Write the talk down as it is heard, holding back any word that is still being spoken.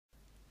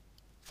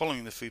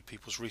Following the Food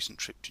People's recent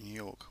trip to New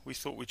York, we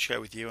thought we'd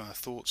share with you our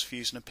thoughts,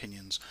 views and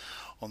opinions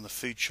on the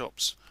food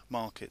shops,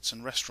 markets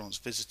and restaurants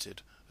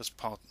visited as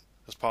part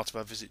of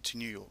our visit to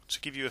New York, to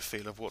give you a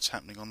feel of what's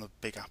happening on the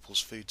Big Apple's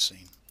food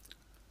scene.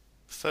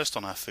 First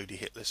on our foodie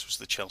hit list was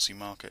the Chelsea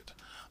Market,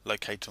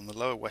 located on the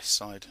Lower West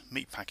Side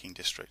meatpacking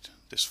district.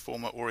 This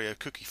former Oreo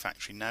cookie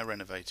factory, now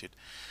renovated,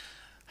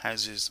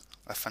 houses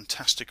a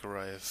fantastic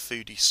array of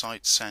foodie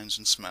sights, sounds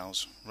and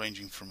smells,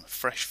 ranging from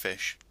fresh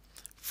fish,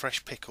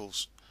 fresh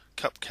pickles,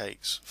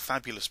 cupcakes,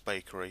 fabulous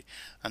bakery,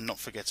 and not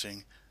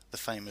forgetting the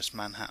famous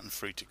Manhattan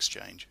Fruit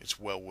Exchange. It's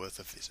well worth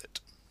a visit.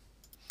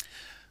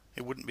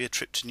 It wouldn't be a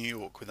trip to New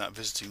York without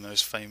visiting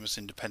those famous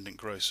independent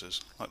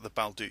grocers like the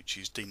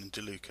Balducci's, Dean and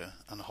DeLuca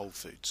and Whole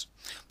Foods.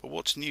 But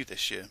what's new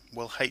this year?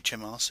 Well,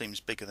 HMR seems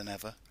bigger than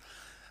ever.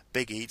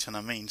 Big Eat, and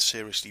I mean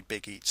seriously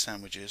Big Eat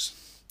sandwiches.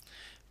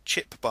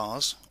 Chip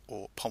bars,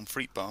 or pommes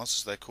frites bars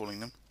as they're calling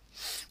them,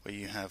 where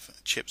you have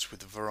chips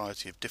with a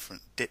variety of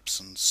different dips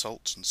and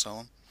salts and so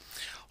on.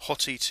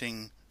 Hot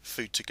eating,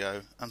 food to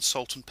go, and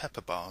salt and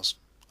pepper bars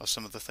are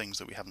some of the things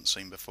that we haven't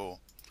seen before.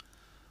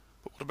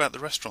 But what about the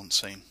restaurant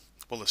scene?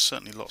 Well, there's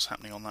certainly lots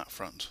happening on that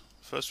front.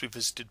 First we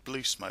visited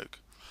Blue Smoke.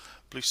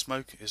 Blue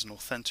Smoke is an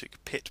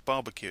authentic pit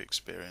barbecue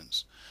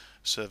experience,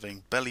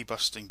 serving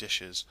belly-busting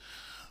dishes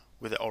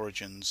with their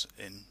origins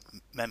in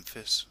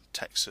Memphis,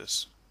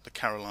 Texas, the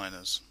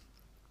Carolinas.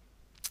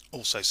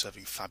 Also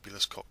serving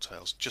fabulous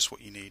cocktails, just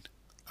what you need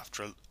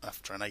after an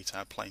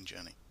 8-hour plane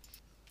journey.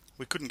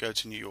 We couldn't go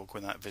to New York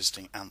without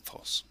visiting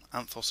Anthos.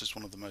 Anthos is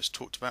one of the most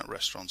talked about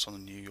restaurants on the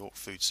New York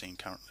food scene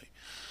currently,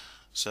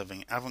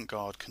 serving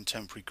avant-garde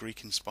contemporary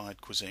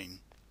Greek-inspired cuisine.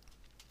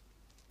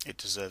 It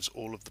deserves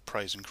all of the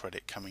praise and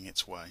credit coming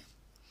its way.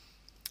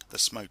 The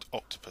smoked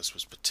octopus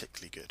was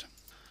particularly good.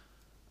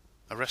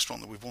 A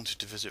restaurant that we've wanted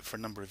to visit for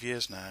a number of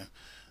years now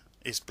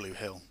is Blue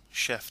Hill.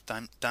 Chef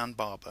Dan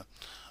Barber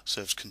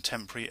serves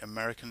contemporary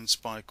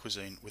American-inspired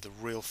cuisine with a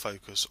real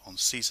focus on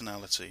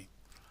seasonality,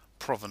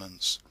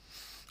 provenance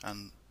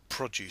and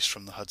produce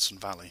from the Hudson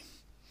Valley.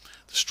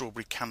 The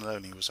strawberry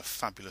cannelloni was a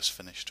fabulous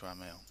finish to our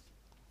meal.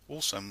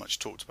 Also much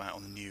talked about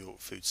on the New York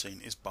food scene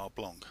is Bar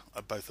Blanc,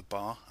 both a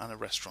bar and a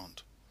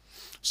restaurant,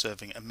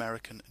 serving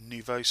American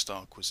Nouveau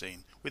style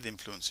cuisine with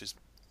influences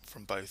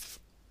from both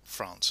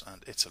France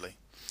and Italy.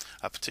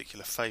 Our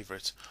particular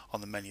favourite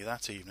on the menu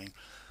that evening,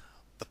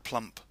 the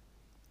plump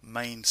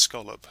Maine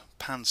scallop,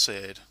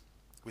 pan-seared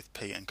with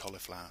pea and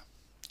cauliflower.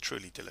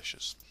 Truly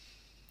delicious.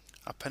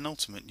 Our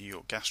penultimate New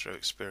York gastro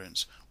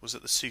experience was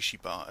at the sushi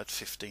bar at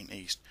 15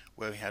 East,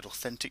 where we had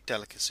authentic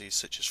delicacies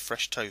such as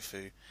fresh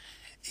tofu,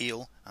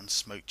 eel and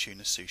smoked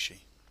tuna sushi.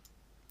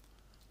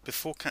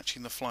 Before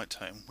catching the flight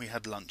home, we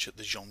had lunch at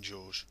the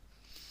Jean-Georges,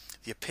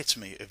 the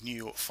epitome of New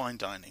York fine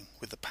dining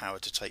with the power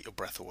to take your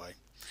breath away,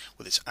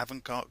 with its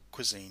avant-garde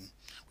cuisine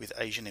with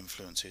Asian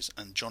influences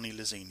and Johnny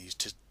Lazzini's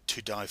to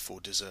die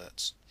for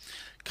desserts.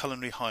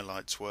 Culinary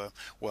highlights were,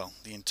 well,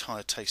 the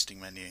entire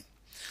tasting menu,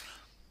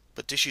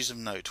 but dishes of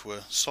note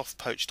were soft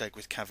poached egg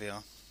with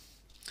caviar,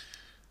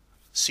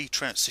 sea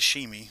trout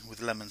sashimi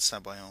with lemon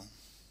sabayon,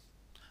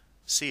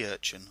 sea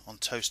urchin on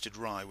toasted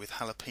rye with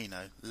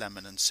jalapeno,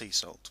 lemon and sea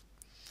salt,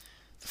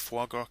 the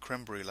foie gras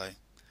creme brulee,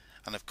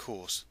 and of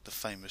course the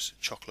famous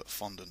chocolate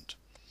fondant.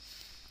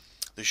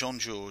 The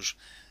Jean-Georges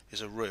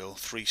is a real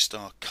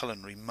 3-star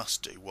culinary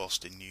must-do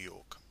whilst in New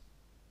York.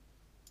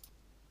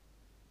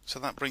 So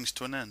that brings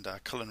to an end our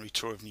culinary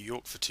tour of New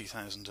York for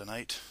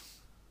 2008.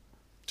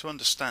 To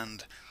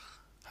understand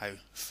how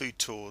food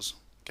tours,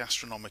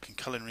 gastronomic and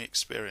culinary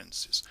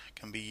experiences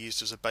can be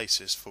used as a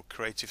basis for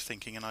creative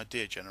thinking and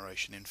idea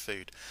generation in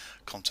food,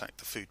 contact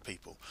the Food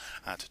People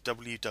at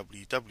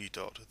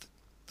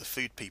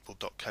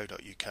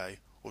www.thefoodpeople.co.uk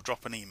or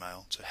drop an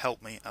email to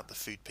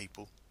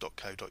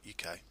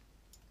helpme@thefoodpeople.co.uk.